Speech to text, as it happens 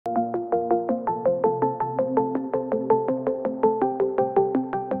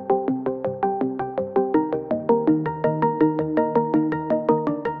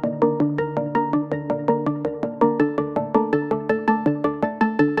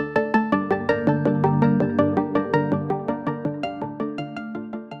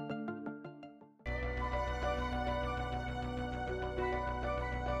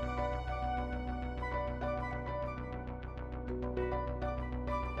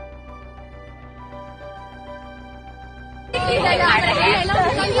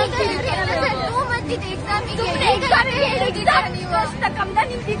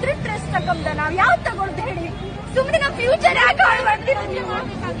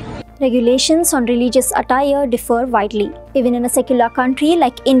Regulations on religious attire differ widely. Even in a secular country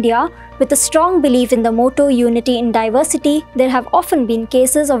like India, with a strong belief in the motto unity in diversity, there have often been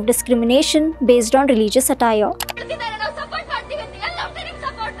cases of discrimination based on religious attire.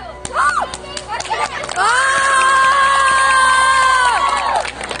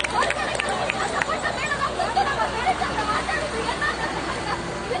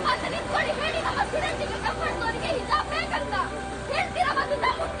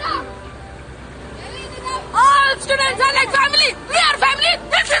 Students are like family. We are family.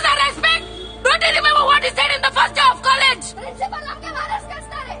 This is our respect. Don't you remember what he said in the first day of college? Principal ನಮಗೆ ವಾರಸ್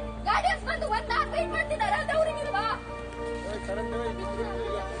ಕಳಿಸ್ತಾರೆ. Guardians ಬಂದು 1 hour wait ಮಾಡ್ತಿದ್ದಾರೆ. ಅದು ಅವರಿಗಿಲ್ವಾ?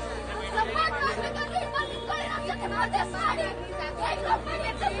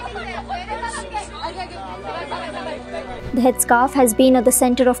 The headscarf has been at the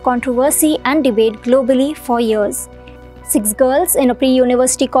center of controversy and debate globally for years. 6 girls in a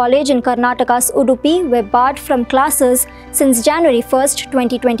pre-university college in Karnataka's Udupi were barred from classes since January 1st,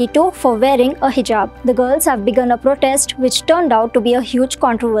 2022 for wearing a hijab. The girls have begun a protest which turned out to be a huge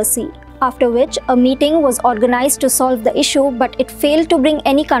controversy, after which a meeting was organized to solve the issue, but it failed to bring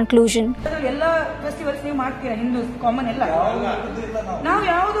any conclusion.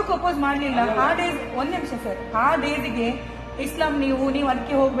 Islam ನೀವು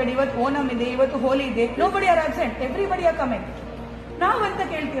ಅದಕ್ಕೆ ಹೋಗಬೇಡಿ ಇವತ್ತು ಓಣಂ ಇದೆ ಇವತ್ತು ಹೋಲಿ ಇದೆ nobody are absent everybody are coming ನಾವು ಅಂತ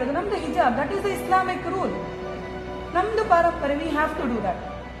ಕೇಳ್ತಿರೋದು ನಮ್ದು ಹಿಜಾಬ್ that is the Islamic rule ನಮ್ದು ಪರಂಪರೆ we have to do that.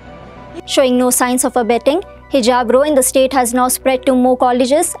 Showing no signs of abating, Hijab Row in the state has now spread to more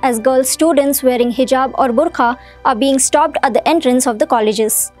colleges as girl students wearing hijab or burqa are being stopped at the entrance of the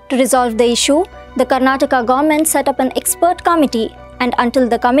colleges. To resolve the issue, the Karnataka government set up an expert committee, and until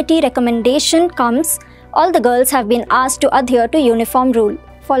the committee recommendation comes, all the girls have been asked to adhere to uniform rule.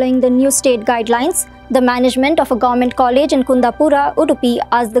 Following the new state guidelines, the management of a government college in Kundapura, Udupi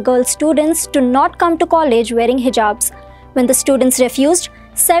asked the girl students to not come to college wearing hijabs. When the students refused,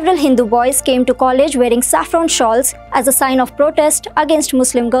 several Hindu boys came to college wearing saffron shawls as a sign of protest against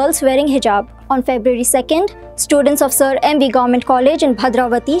Muslim girls wearing hijab. On February 2nd, students of Sir M.V. Government College in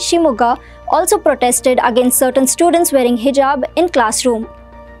Bhadravati, Shimoga also protested against certain students wearing hijab in classroom.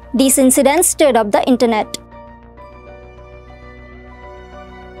 These incidents stirred up the internet.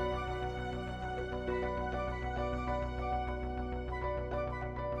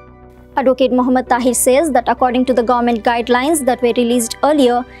 Advocate Mohammad Tahir says that according to the government guidelines that were released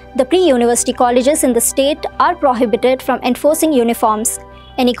earlier, the pre-university colleges in the state are prohibited from enforcing uniforms.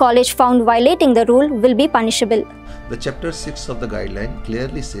 Any college found violating the rule will be punishable. The chapter 6 of the guideline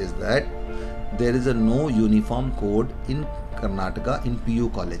clearly says that there is a no uniform code in Karnataka in PU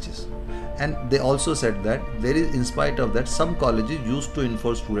colleges, and they also said that there is, in spite of that, some colleges used to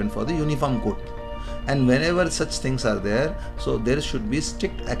enforce students for the uniform code, and whenever such things are there, so there should be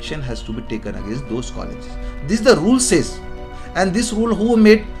strict action has to be taken against those colleges. This the rule says, and this rule who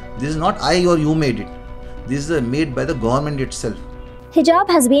made? This is not I or you made it. This is made by the government itself. Hijab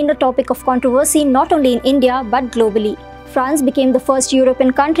has been a topic of controversy not only in India but globally. France became the first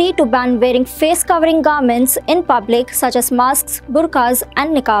European country to ban wearing face-covering garments in public such as masks, burqas and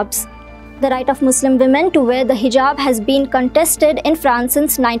niqabs. The right of Muslim women to wear the hijab has been contested in France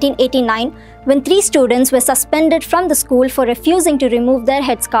since 1989, when 3 students were suspended from the school for refusing to remove their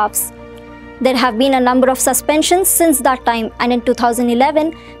headscarves. There have been a number of suspensions since that time, and in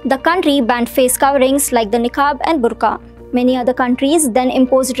 2011, the country banned face coverings like the niqab and burqa. Many other countries then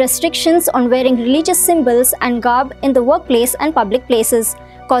imposed restrictions on wearing religious symbols and garb in the workplace and public places,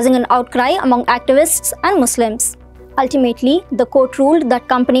 causing an outcry among activists and Muslims. Ultimately, the court ruled that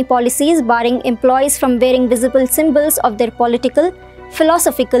company policies barring employees from wearing visible symbols of their political,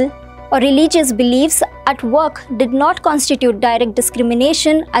 philosophical, or religious beliefs at work did not constitute direct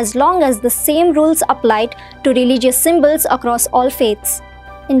discrimination as long as the same rules applied to religious symbols across all faiths.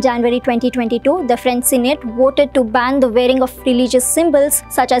 In January 2022, the French Senate voted to ban the wearing of religious symbols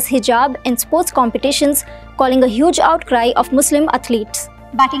such as hijab in sports competitions, calling a huge outcry of Muslim athletes.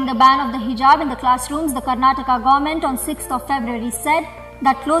 Backing the ban of the hijab in the classrooms, the Karnataka government on 6th of February said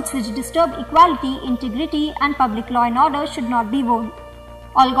that clothes which disturb equality, integrity and public law and order should not be worn.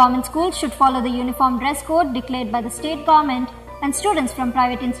 All government schools should follow the uniform dress code declared by the state government, and students from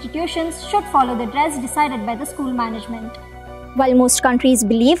private institutions should follow the dress decided by the school management. While most countries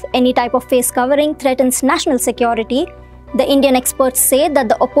believe any type of face covering threatens national security, the Indian experts say that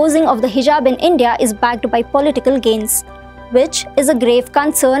the opposing of the hijab in India is backed by political gains. which is a grave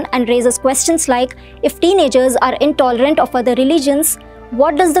concern and raises questions like, if teenagers are intolerant of other religions,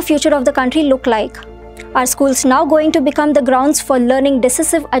 what does the future of the country look like? Are schools now going to become the grounds for learning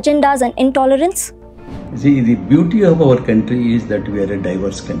decisive agendas and intolerance? See, the beauty of our country is that we are a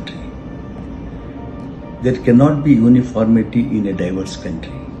diverse country. There cannot be uniformity in a diverse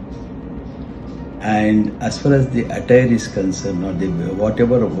country. And as far as the attire is concerned, or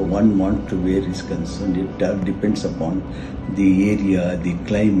whatever one wants to wear is concerned, it all depends upon the area, the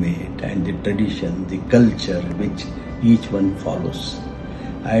climate, and the tradition, the culture which each one follows.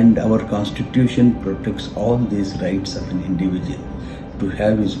 And our constitution protects all these rights of an individual to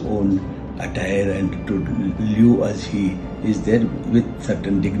have his own attire and to live as he is there with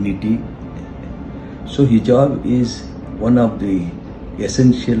certain dignity. So hijab is one of the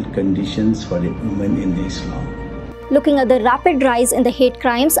essential conditions for a woman in Islam. Looking at the rapid rise in the hate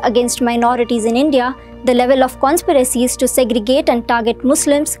crimes against minorities in India, the level of conspiracies to segregate and target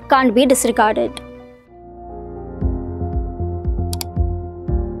Muslims can't be disregarded.